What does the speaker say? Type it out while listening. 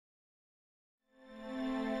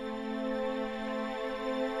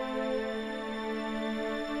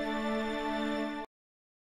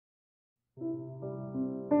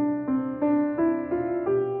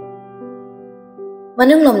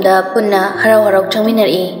Manung lomda punna harau-harau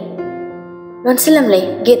changminari. Non silam le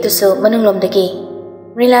gate su manung lomdagi.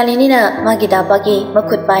 Mrilalini na magi dapagi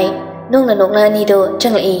makut pai nongna nokna ni do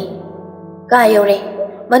changlai. Ka yore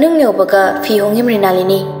manung yobaga fi hongi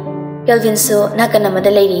mrinalini. Kelvin su nakanamada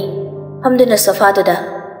lady. Hamduna sofa da.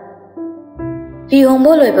 Fi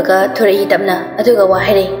hongbo loibaga thori tapna aduga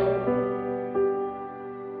wahare.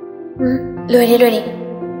 Lori.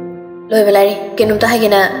 Loi balari kenum ta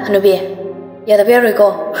hagina hanubi. Yada bero ko.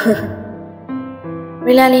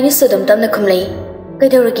 Rilali ni sudum tamna kumlei.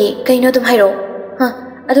 Kaidorgi kaino dum hairo. Ha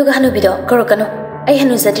aduga hanubi do korokano. Ai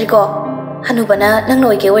hanu zadri ko. Hanubana nang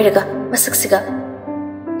noi ke wairaga masaksiga.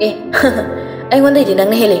 Ai wandai di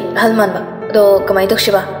nang hele halman ba. Do kamai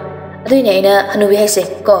dokshiba. Aduina ina hanubi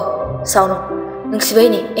haise ko sauno. Nungsibai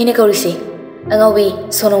ni ina kaurisi.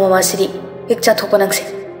 Angawi sono mama sidi hekcha thopa nangse.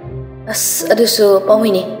 As adusu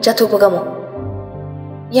pawini jathupaga mo.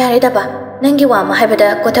 Yare daba nangi wa ma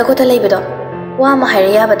haibada kota leibado. Wa ma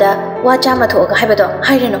haire yabada wa chama thoga haibado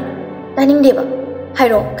haireno. Taning deba.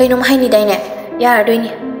 Hairo kaino ma haini daine. Yara doini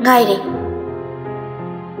ngairi.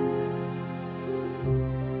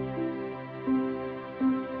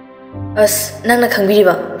 As nangna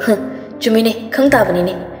khangbiriba. Chumine khangtabani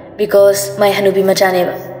ni because my hanubi machane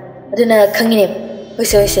ba. Aduna khangine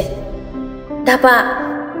hoise. Daba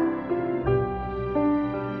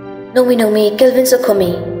Nomi Kelvin so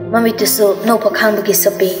komi mami tusu no pakhang bugi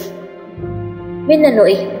sopi minna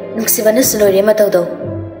noi nuksibana sunori matawdo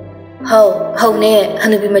how ne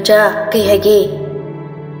hanubi macha kai hage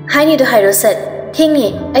haini do hairo sat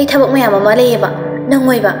thingi ai thabak mayam ma leyeba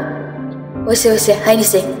nangmoi ba oise haini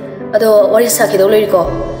se ado wari sakhi do lori ko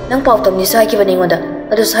nang pau tom ni sai ki bani ngoda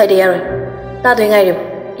ado sai de yaroi ta doi ngai ri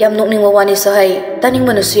yam nokning wani so hai taning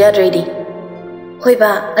manu su ya ready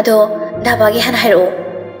hoiba ado dabagi han hairo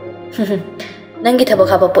Nangi thabak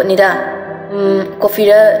haba potnida coffee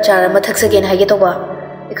ra chara mathak sagen hage toba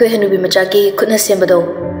ekoi hanubi macha ki khutna sembado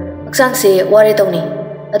aksang se ware tawni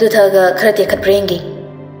adu thaga khara te khat brengi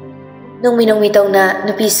nongmi tawna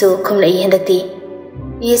nupi su khumlai hendakti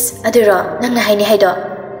is adura nangna haini haido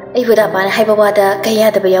ai buda ba na haiba wada kaya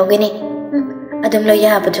da bayawgeni adam lo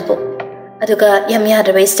ya badupo aduga yam ya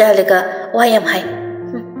da style ga wayam hai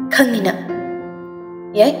khangina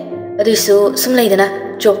yai adusu sumlaidana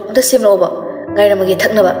Jo, the same over. Garamagi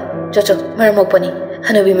Taknava, Jojo, Maramoponi,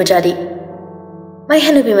 Hanubi Majadi. My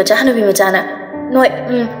Hanubi Majana. No,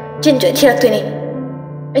 Ginger Tiratuni.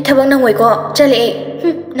 I tabang way go, Jelly,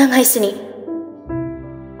 Nang Haisini.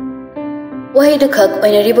 Why the cock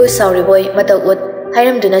when a ribo sorry boy, Matawood,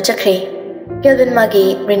 Hiram Duna Chakri, Kelvin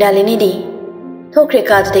Magi, Rinalinidi. Tokre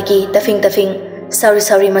card the key, tafing,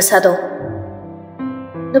 sorry Masado.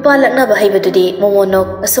 Nupa Lakna Bahiba today,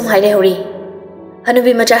 Momonok, Asum Hide Hori.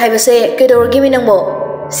 Hanubi macha haibase kedor gimi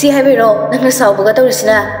nangbo si haibiro nangna saubuga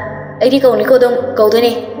tawrisina aidi kauni ko dong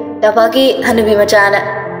kaudani dabagi hanubi macha na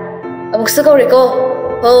amuksa kauriko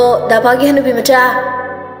ho dabagi hanubi macha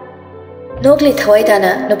nokli thawai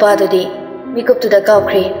dana nupa dodi mikup tu da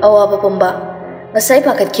kaukri awaba pomba masai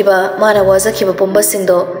pakat kiba mana waza kiba pomba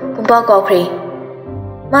singdo pomba kaukri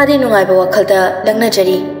madi nungai ba wakhalda langna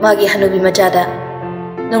jari magi hanubi macha da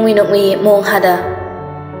nongmi mong hada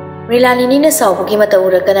Rilani na saubugi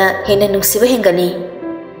mataurakana hena nungsiba hengani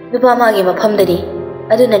nupa magi mafamdari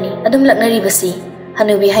adunani adum laknari basi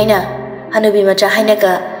hanubi haina hanubi macha haina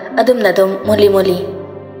ka adum nadum moli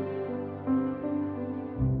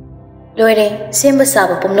loire semba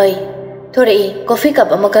saba pomloi thorei coffee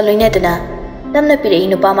cup amaka loine dana tamna pirei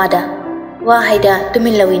nupa mada wa haida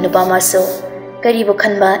tuminlawi nupa maso karibu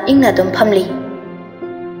khanba ingna dum phamli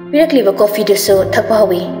pirakliba coffee duso thakpa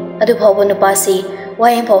hawi adu bhawa nupa si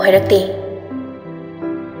Wayang pau harakti.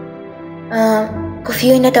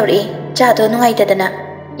 Coffee na tawri, chado nungai tadana.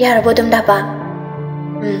 Yara bodum dapa.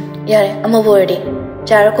 Yare, amo bordi.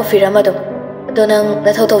 Chara coffee ramadum. Adonang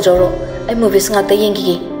natau joro. Ay movies ngakta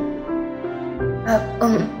yengi.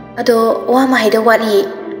 Ado wa mahida wali.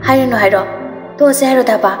 Hairo. To se hairo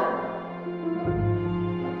dapa.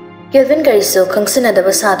 Kelvin Gariso kangsina daba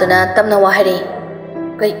sadana tamna wahari.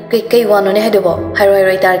 Kay wano ne hadobo. Hairo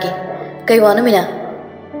itargi. Kay wano mina.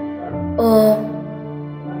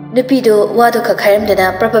 Nupido wado kakharam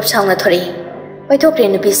dana prapap sangna thori. Paithokre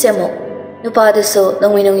nupi semo. Nupa duso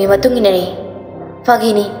nongwi matunginari.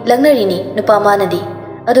 Fagini langnarini nupa manadi.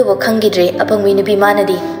 Adubo khangidre apangwi nupi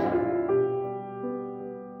manadi.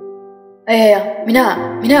 Aya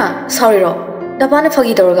mina sorry ro. Dabana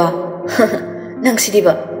fagi dorga. Nang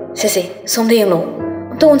sidiba. Sese somde yenglo.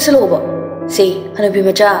 Amto unselo ba. Se hanubi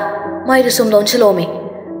macha mai du somdo unselo me.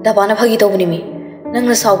 Dabana fagi tawbuni mi.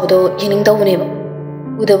 Nangna saubudo yening tawbuni ba.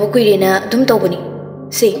 Udabu kuirena dum tawbuni.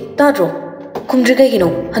 Se tadro kumdri kai gino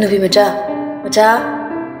hanubi macha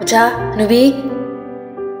hanubi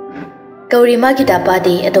kauri magi dapa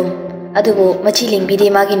di adubu machi lingbi di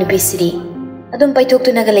magi nubi siri adum paitok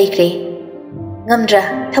tu naga laikre ngamdra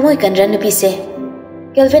thamoi kanra nubi se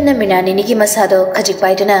Kelvin na Mirnani niki masado khajik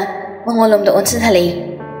paiduna mangolom da onsin halai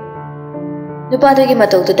nupado gi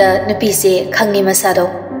matok tu da nubi se khangi masado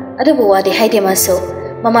adubu wadi haide maso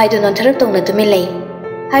mamai du non tharap tong na tu milai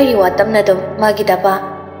hairi wa tamna dum magi dapa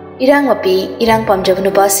irang mapi irang pamjab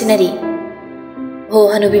nupa sinari ho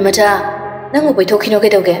hanubi macha nangu pai thokino ke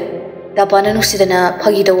doge dapa na nusidana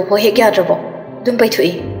phagi do ho he kya drabo dum pai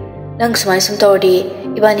thui nang sumai sum tawdi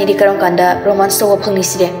ibani di karam kanda romance to phangni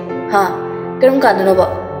sire ha karam kanda no ba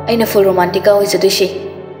aina full romantic ka hoise dushi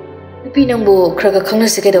nupi nangbu khraga khangna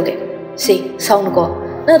se ke doge si saunu ko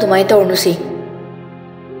na do mai tawnu si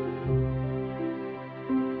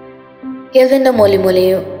Kelvin da moli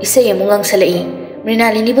isai yemungang salai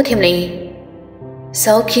Mrinali ni butim lai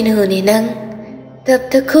Saukin huni nang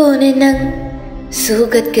Tap takune nang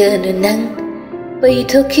Sugat ganu nang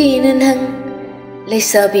Baitokin nang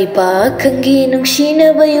Laisabi pa kangi nung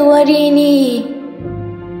shina bayawari ni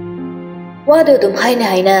Wado dum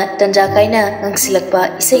haina tanja kaina ngang silak pa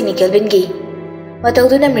isai ni Kelvin gi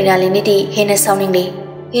Matawdo na Mrinali ni di hena sounding li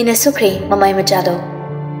Hena sukri mamay machado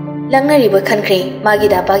Langna riba khankri magi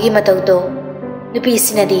da pagi matawdo Nupi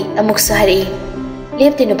sinadi amuk sahari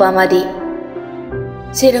Lepti nupa madi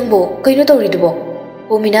Se nangbo kaino tawri dubo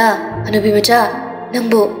Bomina hanubi macha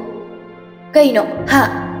nangbo Kaino ha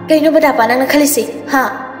kaino bada pa nang khalisi ha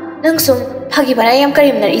nang sum phagi bara yam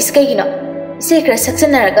karim nar is kaino se kra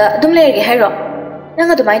saksan naraga dum lerge hairo nang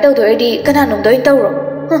adumai tawdo edi kana nom doin tawro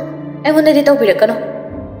aingonda di tawbira kano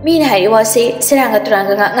mi na hari wa se seranga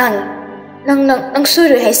turanga ngang nang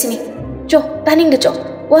suru haisini jo taning de jo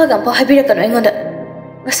wa gam pa habira kano aingonda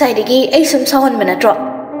ngasai digi ai sum sawon mana tro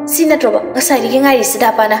sina tro ba ngasai digi ngai sida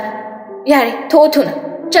pana yare tho thuna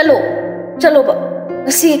chalo ba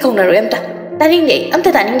ngasi kauna ro emta taning de amta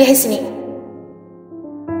taning de haisini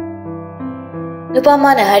nupa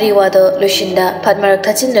mana hari wa do lushinda phatmarak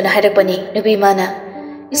thachin dana harakpani nubi mana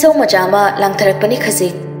isau macha ma langtharakpani khaji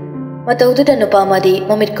matawdu da nupa madi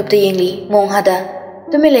mamit kupta yengli mong hada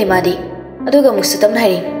tumilai madi aduga musutam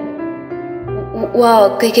hari wa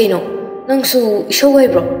kai no nangsu isau wai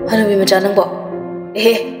bro hanubi macha nangbo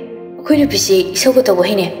khoi nu bisi isau ko tawo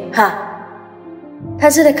hine ha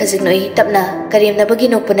thajada khajik noi tapna karim na bagi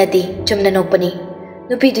nokpanati chumna nokpani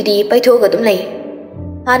nupi dudi paitho ga dum lai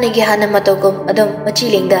hanegi hana matogum adum machi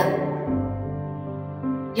lengda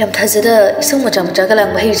yam thajada isau macha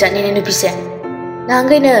galang bahir jani ne nupi se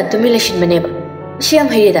nangai na tumilashin maneba siam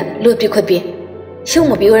haida lopi khotbi siu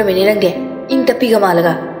mo biwar meni rangde ing tapi ga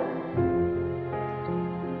malaga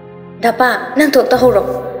dapa nang tok ta horo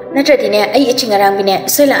natradi ne ai ichingarang bine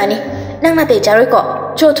soila ani nang na te jaroi ko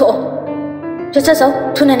cho tho cha so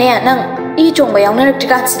thuna ne nang I chong bayang na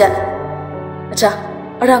tika sida acha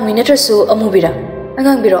arang mi natrasu amubira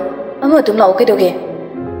angang biro ama tum lau ke doge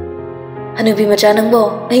hanubi macha nang bo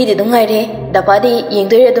ai de dum ngai re dapa di yeng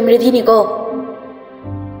doi dum re di ni ko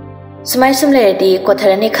Sumai sumle di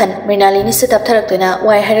kotharani khan Mrinali ni sutap tharak tuna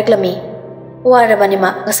wai haraklami warabani ma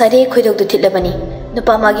ngasari khoidok du thitlabani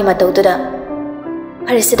nupa magi matawda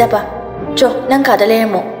phare sidapa jo nang ka dale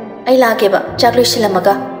mo ai la ke ba chaklu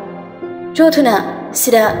silamaga jo thuna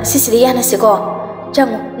sida Sisiliya na siko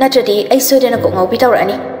changu natradi ai soidena ko ngau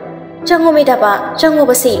bitawrani changu me dapa changu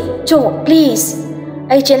basi jo please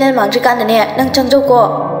ai channel mangri kan ne nang changjo ko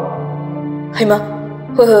haima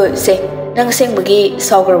ho se nang seng bagi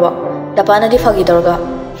sawgarwa dapana di phagi dorga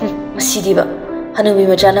masidi ba hanubi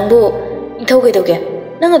macha nangbu inthau ge doge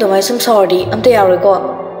nang adumai sum sawdi amta yawre ko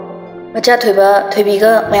macha thoibi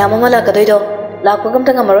ga mayam mala ka doi do lakpa gam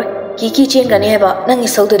tanga maroi ki chen gani heba nang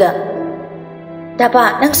isauda dapa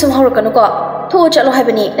nang sum hawr kanu ko tho chalo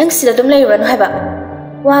habani nang sida dum lei ran heba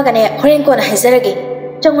wa gane horen ko na hezaragi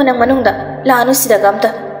changma nang manungda lanu sida gamta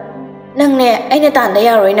nang ne aina tan da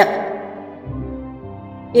yaroi na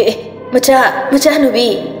macha hanubi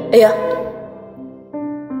aya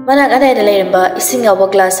mana ada leremba ising awa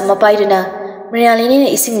glass ma paiduna Mrinali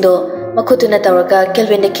ni ising do makhutuna tawraka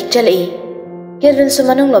Kelvin de kichalai Kelvin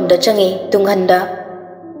sumanung lomda changi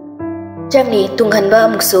tunghanba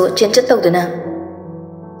amuksu chenchat tawduna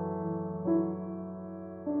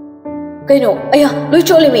kaino aya loi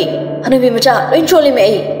chole me hanubi macha loi chole me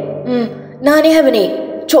ai nani habani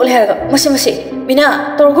chole haraga masi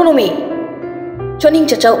mina torgono me choning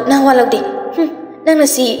chachau na walawdi nang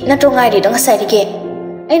nasi na trongai ri dang sai dige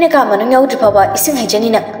aina ka manung yau dripa ising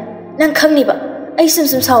haijani nang khangni ba ai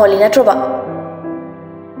sum sawali na troba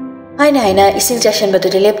haina ising chashan badu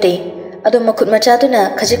lepte adu makut macha tu na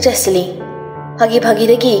khajik chasili ꯐꯥꯒꯤ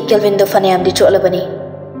ꯀꯦꯜꯚꯤꯟꯗꯣ ꯐꯅꯌꯥꯝꯗꯤ ꯆꯣꯠꯂꯕꯅꯤ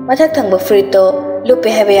ꯃꯊꯛ ꯊꯪꯕ ꯐꯨꯔꯤꯠꯇꯣ ꯂꯨꯞꯄꯦ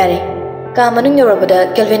ꯍꯥꯏꯕ ꯌꯥꯔꯦ ꯀꯥ ꯃꯅꯨꯡ ꯌꯧꯔꯕꯗ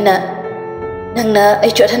ꯀꯦꯜꯚꯤꯟꯅ ꯅꯪꯅ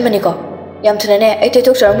ꯑꯩ ꯆꯣꯠꯍꯟꯕꯅꯤꯀꯣ ꯌꯥꯝ ꯊꯨꯅꯅꯦ ꯑꯩ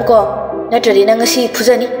ꯇꯩꯊꯣꯛꯆꯔꯝꯃꯨꯀꯣ ꯅꯠꯇ꯭ꯔꯗꯤ ꯅꯪ ꯉꯁꯤ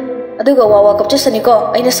ꯐꯨꯖꯅꯤ ꯑꯗꯨꯒ ꯋꯥ ꯀꯞꯆꯁꯅꯤꯀꯣ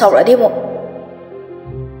ꯑꯩꯅ ꯁꯥꯎꯔꯛꯑꯗꯤ ꯑꯃꯨꯛ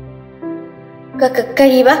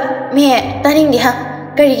ꯀꯔꯤꯕ ꯃꯦ ꯇꯥꯅꯤꯡꯗꯦ ꯍꯥ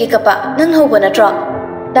ꯀꯔꯤꯒꯤ ꯀꯞꯄ ꯅꯪ ꯍꯧꯕ ꯅꯠꯇ꯭ꯔꯣ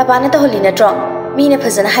ꯗꯥꯄꯥꯅ ꯇꯧꯍꯜꯂꯤ ꯅꯠꯇ꯭ꯔꯣ ꯃꯤꯅ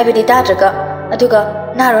ꯐꯖꯅ ꯍꯥꯏꯕꯗꯤ ꯇꯥꯗ꯭ꯔꯒ ꯑꯗꯨꯒ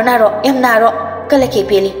ꯅꯥꯔꯣ ꯌꯥꯝ ꯅꯥꯔꯣ ꯀꯂꯛꯀꯦ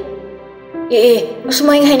ꯄꯦꯜꯂꯤ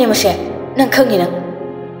ꯑꯁꯨꯃꯥꯏꯅ ꯍꯥꯏꯅꯩꯃꯁꯦ ꯅꯪ ꯈꯪꯉꯤ ꯅꯪ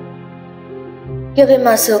ꯀꯦꯜꯚꯤꯟ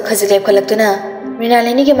ꯃꯥꯁꯨ ꯈꯖꯤꯛ ꯂꯦꯞꯈꯠꯂꯛꯇꯨꯅ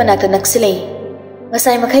ꯃ꯭ꯔꯤꯅꯥꯂꯤꯅꯤꯒꯤ ꯃꯅꯥꯛꯇ ꯅꯛꯁꯤꯜꯂꯛꯏ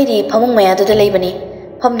ꯉꯁꯥꯏ ꯃꯈꯩꯗꯤ ꯐꯃꯨꯡ ꯃꯌꯥꯗꯨꯗ ꯂꯩꯕꯅꯤ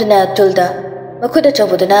ꯐꯝꯗꯨꯅ ꯇꯨꯜꯗ ꯃꯈꯨꯠ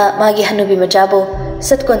ꯑꯆꯧꯕꯗꯨꯅ ꯃꯥꯒꯤ ꯍꯟꯅꯨꯕꯤ ꯃꯆꯥꯕꯨ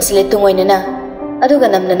ꯁꯠ ꯀꯣꯟꯁꯤꯜꯂꯦ ꯇꯨꯡ ꯑꯣꯏꯅꯅ ꯑꯗꯨꯒ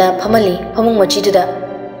ꯅꯝꯗꯅ ꯐꯝꯍꯜꯂꯤ ꯐꯃꯨꯡ ꯃꯆꯤꯗꯨꯗ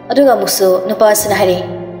ꯑꯗꯨꯒ ꯑꯃꯨꯛꯁꯨ ꯅꯨꯄꯥꯁꯤꯅ ꯍꯥꯏꯔꯛꯏ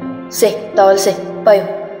ꯁꯦ ꯇꯥꯋꯜꯁꯦ ꯄꯥꯏꯌꯨ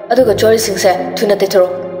ꯑꯗꯨꯒ ꯆꯣꯔꯤꯁꯤꯡꯁꯦ ꯊꯨꯅ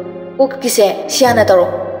ꯇꯩꯊꯣꯔꯛꯑꯣ ꯀꯣꯛꯀꯤꯁꯦ ꯁꯤꯌꯥꯅ ꯇꯧꯔꯣ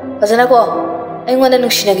ꯐꯖꯅꯀꯣ ꯑꯩꯉꯣꯟꯗ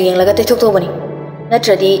ꯅꯨꯡꯁꯤꯅꯒ ꯌꯦꯡꯂꯒ ꯇꯩꯊꯣꯛꯇꯧꯕꯅꯤ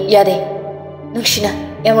ꯅꯠꯇ꯭ꯔꯗꯤ ꯌꯥꯗꯦ ꯅꯨꯡꯁꯤꯅ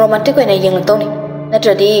ꯌꯥꯝ ꯔꯣꯃꯥꯟꯇꯤꯛ ꯑꯣꯏꯅ ꯌꯦꯡꯂꯛꯇꯧꯅꯤ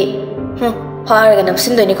ꯅꯠꯇ꯭ꯔꯗꯤ ꯐꯥꯔꯒ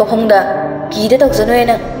ꯅꯝꯁꯤꯟꯗꯣꯏꯅꯤꯀോ ꯐꯃꯨꯡꯗ ꯀꯤꯗ ꯇꯧꯖꯅꯣꯌꯦ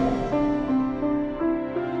ꯅꯪ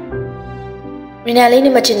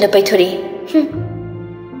ꯃ꯭ꯔꯤꯅꯥꯂꯤꯅꯤ ꯃꯆꯤꯟꯗ ꯄꯩꯊꯣꯔꯛꯏ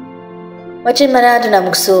ꯃꯆꯤꯟ ꯃꯅꯥꯗꯨꯅ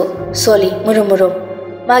ꯑꯃꯨꯛꯁꯨ ꯁꯣꯜꯂꯤ ꯃꯨꯔꯨꯝ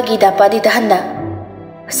ꯃꯥꯒꯤ ꯗꯥꯄꯥꯗꯤ ꯇꯍꯟꯗ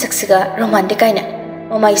ꯃꯁꯛꯁꯤꯒ ꯔꯣꯃꯥꯟꯇꯤꯛ ꯀꯥꯏꯅ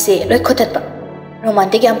ꯃꯃꯥꯏꯁꯦ ꯂꯣꯏ ꯈꯣꯠꯇꯠꯄ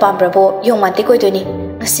ꯔꯣꯃꯥꯟꯇꯤꯛ ꯌꯥꯝ ꯄꯥꯝꯕ꯭ꯔꯕꯣ ꯌꯣꯃꯥꯟꯇꯤꯛ ꯑꯣꯏꯗꯣꯏꯅꯤ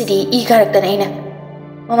ꯉꯁꯤꯗꯤ ꯏ ꯀꯥꯔꯛꯇꯅ ꯑꯩꯅ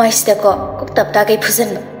ꯃꯃꯥꯏꯁꯤꯗꯀꯣ ꯀꯨꯛꯇꯞ ꯇꯥꯒꯩ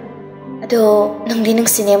ꯐꯨꯖꯟꯕ ꯑꯗꯣ ꯅꯨꯡꯗꯤ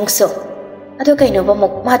ꯅꯨꯡꯁꯤꯅꯦ ꯑꯃꯨꯛꯁꯨ ꯑꯗꯣ ꯀꯩꯅꯣꯕ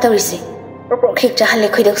ꯑꯃꯨꯛ ꯃꯥ ꯇꯧꯔꯤꯁꯦ ꯄ꯭ꯔꯣꯛ ꯍꯦꯛ ꯆꯥꯍꯜꯂꯦ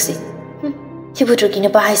ꯈꯣꯏꯗꯧꯁꯤ ꯊꯤꯕꯨꯗ꯭ꯔꯨꯒꯤ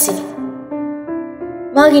ꯅꯨꯄꯥ ꯍꯥꯏꯁꯤꯅꯤ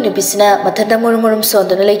ꯃꯥꯒꯤ ꯅꯨꯄꯤꯁꯤꯅ ꯃꯊꯟꯇ ꯃꯨꯔꯨꯝ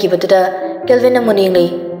ꯁꯣꯟꯗꯨꯅ ꯂꯩꯈꯤꯕꯗꯨꯗ ꯀꯦꯜꯚꯤꯟꯅ ꯃꯨꯟꯅ ꯌꯦꯡꯂꯛꯏ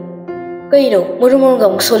ꯀꯩꯅꯣ ꯃꯨꯔꯨꯝꯒ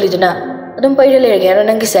ꯑꯃꯨꯛ ꯁꯣꯜꯂꯤꯗꯨꯅ ꯑꯗꯨꯝ ꯄꯩꯔ ꯂꯩꯔꯒꯦ ꯍꯥꯏꯔꯣ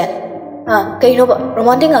ꯅꯪꯒꯤꯁꯦ ꯀꯩꯅꯣꯕ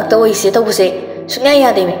ꯔꯣꯃꯥꯟꯇꯤꯛ ꯉꯥꯛꯇ ꯑꯣꯏꯁꯦ ꯇꯧꯕꯁꯦ ꯁꯨꯡꯌꯥ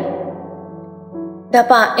ꯌꯥꯗꯦꯃꯤ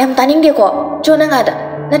ꯗꯥꯄꯥ ꯌꯥꯝ ꯇꯥꯅꯤꯡꯗꯦꯀꯣ ꯆꯣ ꯅꯪ ꯑꯥꯗ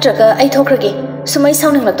ꯅꯠꯇ꯭ꯔꯒ ꯑꯩ ꯊꯣꯛꯈ꯭ꯔꯒꯦ ꯁꯨꯝ ꯑꯩ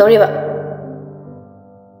ꯁꯥꯎꯅꯤꯡꯂꯛꯇꯧꯔꯦꯕ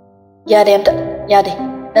ꯌꯥꯗꯦ ꯑꯝꯇ ꯌꯥꯗꯦ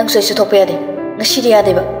ꯅꯪꯁꯨ ꯑꯩꯁꯨ ꯊꯣꯛꯄ ꯌꯥꯗꯦ ꯉꯁꯤꯗꯤ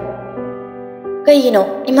ꯌꯥꯗꯦꯕ ꯀꯩꯒꯤꯅꯣ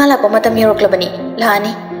ꯏꯃꯥ ꯂꯥꯛꯄ ꯃꯇꯝ ꯌꯧꯔꯛꯂꯕꯅꯤ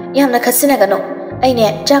ꯂꯥꯛꯑꯅꯤ ꯌꯥꯝꯅ ꯈꯠꯆꯤꯟꯅꯒꯅꯣ ꯑꯩꯅꯦ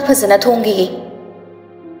ꯆꯥꯛ ꯐꯖꯅ ꯊꯣꯡꯈꯤꯒꯦ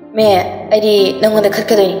ꯃꯦ ꯑꯩꯗꯤ ꯅꯪꯉꯣꯟꯗ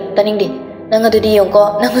ꯈꯠꯀꯗꯣꯏꯅꯤ ꯇꯥꯅꯤꯡꯗꯦ ꯅꯪ ꯑꯗꯨꯗꯤ ꯌꯦꯡꯉꯨꯀꯣ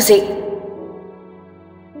ꯅꯪ ꯍꯧꯖꯤꯛ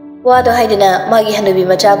ꯋꯥꯗꯣ ꯍꯥꯏꯗꯨꯅ ꯃꯥꯒꯤ ꯍꯟꯅꯨꯕꯤ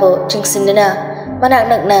ꯃꯆꯥꯕꯨ ꯆꯤꯡꯁꯤꯟꯗꯨꯅ ꯃꯅꯥꯛ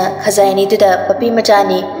ꯅꯛꯅ ꯈꯖꯥꯏ ꯑꯅꯤꯗꯨꯗ ꯄꯄꯤ ꯃꯆꯥ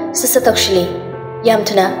ꯑꯅꯤ ꯁꯠ ꯇꯧꯁꯤꯜꯂꯤ ꯌꯥꯝ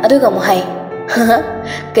ꯊꯨꯅ ꯑꯗꯨꯒ ꯑꯃꯨꯛ ꯍꯥꯏ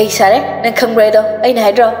ꯀꯩ ꯁꯥꯔꯦ ꯅꯪ ꯈꯪꯕ꯭ꯔꯥ ꯑꯩꯗꯣ ꯑꯩꯅ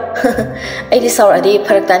ꯍꯥꯏꯗ꯭ꯔꯣ ꯑꯩꯗꯤ ꯁꯥꯎꯔꯛꯑꯗꯤ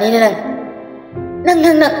ꯐꯔꯛ ꯇꯥꯅꯤꯅ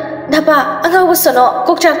ꯅꯪ ꯗꯥꯄꯥ ꯑꯉꯥꯎꯕ ꯁꯣꯅꯣ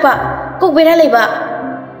ꯀꯣꯛ ꯆꯥꯛꯄ ꯀꯣꯛ ꯕꯦꯔꯥ ꯂꯩꯕ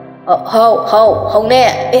ꯍꯥꯎ ꯍꯧꯅꯦ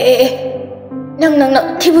ꯅꯪ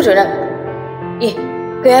ꯊꯤꯕꯨꯗ꯭ꯔꯣ ꯅꯪ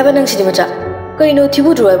ꯀꯩ ꯍꯥꯏꯕ ꯅꯪ ꯁꯤꯗꯤ ꯃꯆꯥ ꯀꯩꯅꯣ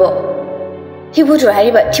ꯊꯤꯕꯨꯗ꯭ꯔꯣ ꯍꯥꯏꯕꯣ ꯊꯤꯕꯨꯗ꯭ꯔꯣ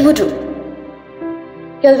ꯍꯥꯏꯔꯤꯕ ꯊꯤꯕꯨꯗ꯭ꯔꯣ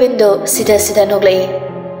ꯀꯦꯜꯚꯤꯟꯗꯣ ꯁꯤꯗ ꯅꯣꯛꯂꯛꯏ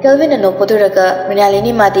ꯀꯦꯜꯚꯤꯟꯅ ꯅꯣꯛꯄꯗꯨꯔꯒ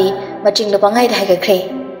ꯃ꯭ꯔꯤꯅꯥꯂꯤꯅꯤ ꯃꯥꯗꯤ ꯃꯆꯤꯡꯗꯣ ꯄꯪꯍꯥꯏꯗ ꯍꯥꯏꯒꯠꯈ꯭ꯔꯦ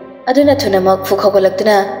ꯑꯗꯨꯅ ꯊꯨꯅꯃꯛ ꯐꯨꯛ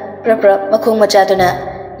ꯍꯧꯒꯠꯂꯛꯇꯨꯅ ꯄ꯭ꯔꯞ ꯃꯈꯣꯡ ꯃꯆꯥꯗꯨꯅ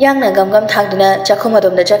ꯌꯥꯡꯅ ꯒꯝ ꯊꯥꯡꯗꯨꯅ ꯆꯥꯛꯈꯨꯝ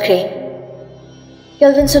ꯑꯗꯣꯝꯗ ꯆꯠꯈ꯭ꯔꯦ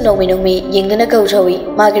ꯀꯦꯜꯚꯤꯟꯁꯨ ꯅꯣꯡꯃꯤ ꯌꯦꯡꯗꯨꯅ ꯀꯧꯖꯍꯧꯏ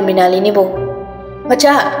ꯃꯥꯒꯤ ꯃ꯭ꯔꯤꯅꯥꯂꯤꯅꯤꯕꯨ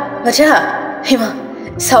ꯃꯆꯥ ꯍꯩꯃꯥ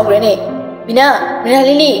ꯁꯥꯎꯈ꯭ꯔꯦꯅꯦ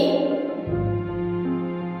ꯃ꯭ꯔꯤꯅꯥꯂꯤꯅꯤ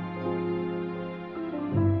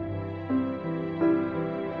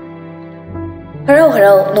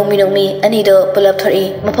ꯍꯔꯥꯎ ꯅꯣꯡꯃꯤ ꯑꯅꯤꯗꯣ ꯄꯨꯂꯞ ꯊꯣꯔꯛꯏ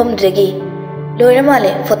ꯃꯐꯝꯗꯨꯗꯒꯤ ꯂꯣꯏꯔ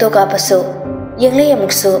ꯃꯥꯜꯂꯦ ꯐꯣꯇꯣ ꯀꯥꯞꯄꯁꯨ ꯌꯦꯡꯂꯩ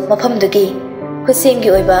ꯑꯃꯨꯛꯁꯨ ꯃꯐꯝꯗꯨꯒꯤ ꯈꯨꯠꯁꯦꯝꯒꯤ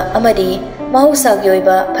ꯑꯣꯏꯕ ꯑꯃꯗꯤ ꯃꯍꯧꯁꯥꯒꯤ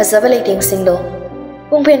ꯑꯣꯏꯕ ꯐꯖꯕ ꯂꯩꯇꯦꯡꯁꯤꯡꯗꯣ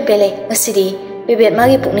ꯄꯨꯡꯄꯦꯟ ꯄꯦꯜꯂꯦ ꯉꯁꯤꯗꯤ ꯕꯦꯕꯦꯠ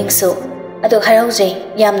ꯃꯥꯒꯤ ꯄꯨꯛꯅꯤꯡꯁꯨ ꯑꯗꯨꯛ ꯍꯔꯥꯎꯖꯩ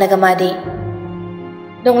ꯌꯥꯝꯅꯒ ꯃꯥꯗꯤ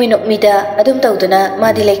ꯅꯣꯡꯃꯤꯗ ꯑꯗꯨꯝ ꯇꯧꯗꯨꯅ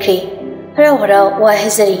ꯃꯥꯗꯤ ꯂꯩꯈ꯭ꯔꯦ ꯍꯔꯥꯎ ꯋꯥ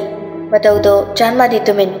ꯍꯥꯏꯖꯔꯤ ꯃꯇꯧꯗꯣ ꯆꯥꯟ ꯃꯥꯗꯤ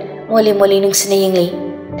ꯇꯨꯃꯤꯟ ꯃꯣꯂꯤ ꯅꯨꯡꯁꯤꯅ ꯌꯦꯡꯂꯩ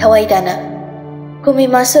ꯊꯋꯥꯏ ꯇꯥꯅ ꯀꯨꯝꯃꯤ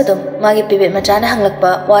ꯃꯥꯁꯨ ꯑꯗꯨꯝ ꯃꯥꯒꯤ ꯕꯦꯕꯦꯠ ꯃꯆꯥꯅ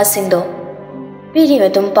ꯍꯪꯂꯛꯄ ꯋꯥꯁꯤꯡꯗꯣ ꯄꯤꯔꯤ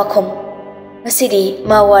ꯑꯗꯨꯝ ꯄꯥꯈꯨꯝ ꯉꯁꯤꯗꯤ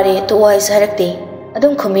ꯃꯥ ꯋꯥꯔꯦ ꯇꯣꯛꯑꯣ ꯍꯥꯏꯁꯨ ꯍꯥꯏꯔꯛꯇꯦ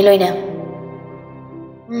ꯑꯗꯨꯝ ꯈꯨꯝꯃꯤ ꯂꯣꯏꯅ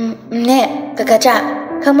ꯅꯦ ꯀꯀꯥꯆꯥ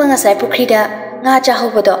ꯈꯪꯕ ꯉꯁꯥꯏ ꯄꯨꯈ꯭ꯔꯤꯗ ꯉꯥ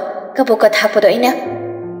ꯆꯥꯍꯧꯕꯗꯣ ꯀꯕꯣꯛꯀ ꯊꯥꯛꯄꯗꯣ ꯑꯩꯅ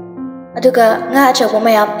ꯑꯗꯨꯒ ꯉꯥ ꯑꯆꯧꯕ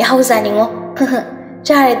ꯃꯌꯥꯝ ꯌꯥꯍꯧꯖꯥꯅꯤꯡꯉꯣ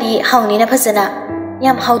ꯆꯥꯔꯗꯤ ꯍꯥꯎꯅꯤꯅ ꯐꯖꯅ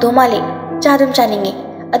ꯌꯥꯝ ꯍꯥꯎꯗꯧ ꯃꯥꯜꯂꯤ ꯆꯥꯗꯨꯝ ꯆꯥꯅꯤꯡꯉꯤ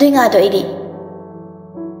ꯑꯗꯨꯏ ꯉꯥꯗꯣ ꯑꯩꯗꯤ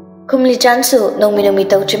ꯈꯨꯝꯂꯤ ꯆꯥꯟꯁꯨ ꯅꯣꯡꯃꯤ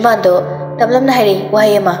ꯇꯧ ꯆꯤꯝꯕꯥꯟꯗꯣ ꯇꯞꯂꯝꯅ ꯍꯥꯏꯔꯛꯏ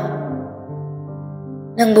ꯋꯥꯍꯩ ꯑꯃ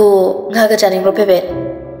ꯅꯪꯕꯨ ꯉꯥꯒ ꯆꯥꯅꯤꯡꯕ꯭ꯔꯣ ꯕꯦꯕꯦꯠ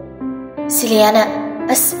ꯁꯤꯂꯤꯌꯥꯅ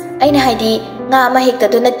ꯑꯁ ꯑꯩꯅ ꯍꯥꯏꯗꯤ ꯉꯥ ꯑꯃ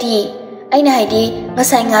ꯍꯦꯛꯇꯗꯣ ꯅꯠꯇꯤꯌꯦ ꯑꯩꯅ ꯍꯥꯏꯗꯤ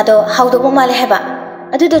ꯉꯁꯥꯏ ꯉꯥꯗꯣ ꯍꯥꯎꯗꯧꯕ ꯃꯥꯜꯂꯦ ꯍꯥꯏꯕ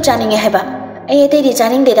ꯑꯗꯨꯗꯣ ꯆꯥꯅꯤꯡꯉꯦ ꯍꯥꯏꯕ ꯑꯩ ꯑꯇꯩꯗꯤ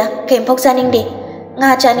ꯆꯥꯅꯤꯡꯗꯦꯗ ꯀꯩꯝꯐꯥꯎ ꯆꯥꯅꯤꯡꯗꯦ ꯉꯥ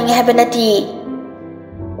ꯆꯥꯅꯤꯡꯉꯦ ꯍꯥꯏꯕ ꯅꯠꯇꯤꯌꯦ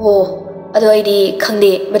ꯑꯣ ꯑꯗꯣ ꯑꯩꯗꯤ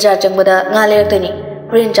ꯈꯪꯗꯦ ꯕꯖꯥꯔ ꯆꯪꯕꯗ ꯉꯥ ꯂꯩꯔꯛꯇꯣꯏꯅꯤ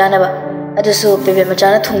ꯍꯣꯔꯦꯟ ꯆꯥꯅꯕ ꯑꯗꯨꯁꯨ ꯕꯦꯕꯦꯠ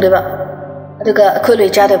ꯃꯆꯥꯅ ꯊꯣꯡꯗꯣꯏꯕ ꯑꯗꯨꯒ ꯑꯩꯈꯣꯏ ꯂꯣꯏ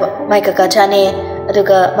ꯆꯥꯗꯣꯏꯕ ꯃꯥꯏ ꯀꯀꯥ ꯆꯥꯅꯦ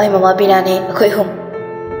ꯑꯗꯨꯒ ꯃꯥꯏ ꯃꯃꯥ ꯕꯤꯅꯥꯅꯦ ꯑꯩꯈꯣꯏ ꯑꯍꯨꯝ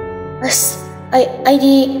ꯑꯁ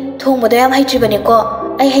ꯑꯩꯗꯤ ꯊꯣꯡꯕꯗꯣ ꯌꯥꯝ ꯍꯩꯇ꯭ꯔꯤꯕꯅꯤꯀꯣ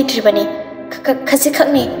ꯑꯩ ꯍꯩꯇ꯭ꯔꯤꯕꯅꯤ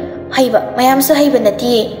ꯈꯖꯤꯛꯈꯛꯅꯤ ꯍꯩꯕ ꯃꯌꯥꯝꯁꯨ ꯍꯩꯕ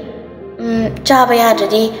ꯅꯠꯇꯤꯌꯦ Chaba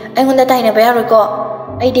yadridi aingonda taina ba yaroi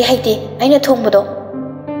aidi haiti aina thongbodo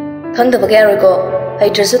khangdaba ga yaroi ko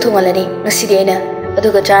haitrasu thongalani ngasidi aina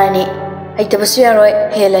aduga charani haitabasu yaroi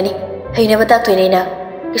helani hainaba tak thoinaina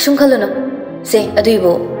kisum khalunu se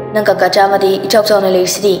aduibo nang kaka chamadi ichau chawna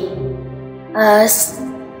leisidi as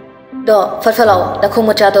do falfalao nakhung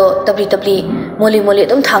macha do tabli moli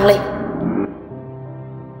dum thanglei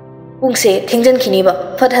pungse thingjan khini ba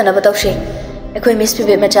fathana ba tawse ekhoi miss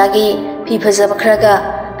pibe machagi phi phajaba khraga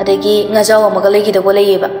adagi ngajaw amaga legi do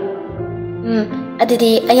boleyeba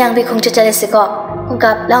adidi ayang bi khongcha chale se ko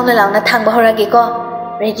khongkap laungna thangba horagi ko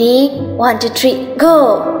ready 1 2 3 go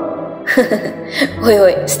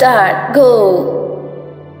hoi start go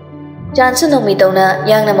jansu nomi dona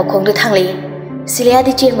yangna makhong du thangli Sisliya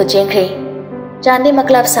di chengmu chengkhre jandi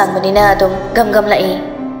maklap sangmanina adum gam lai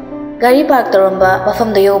gari park toromba mafam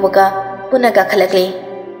do yobaga punaga khalakli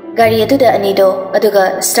gari aduda anido aduga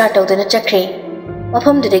start tawduna chakre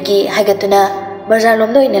mafam dudagi haigatuna bazar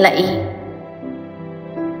lomdo ina lai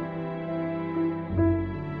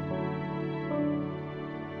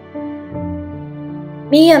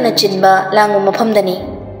mi yamna chinba langu mafam dani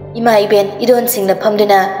ima iben idon singna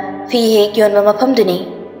phamduna fi he gyonma mafam duni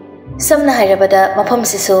samna hairabada mafam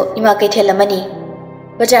sisu ima kaithelamani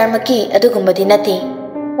bazar maki adugumbadi nati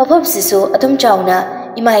mafam sisu adum chauna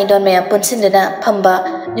ima idon mayam punsindana phamba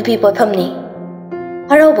nupi poiphamni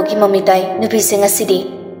haraubogi mamitai nupi singa sidi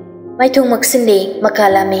maithung maksindi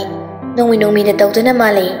makalami nongmi na tawduna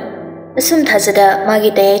mali asum thajada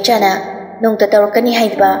magi taye chana nongta tawkani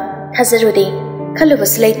haiba thajarudi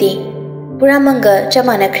khalubas leiti puramanga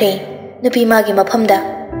chamana khre nupi magi maphamda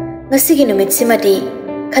ngasigi numit simadi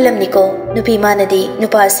khalamniko nupi manadi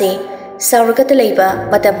nupa se sauragata leiba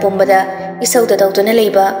matam pumbada isauda tawduna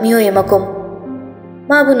leiba miyoy makum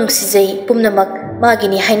mabu nungsijai pumnamak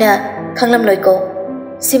magini haina khanglam loiko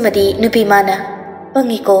simadi nupi mana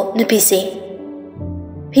pangiko nupi se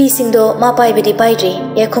phi singdo ma pai bidi paidri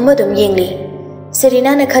ya khumadum yengli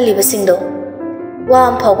serina na khali basingdo wa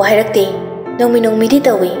am phau hairakte nongmi di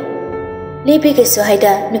tawi lepi ke so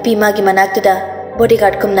haida nupi magi manaktuda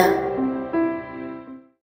bodyguard kumna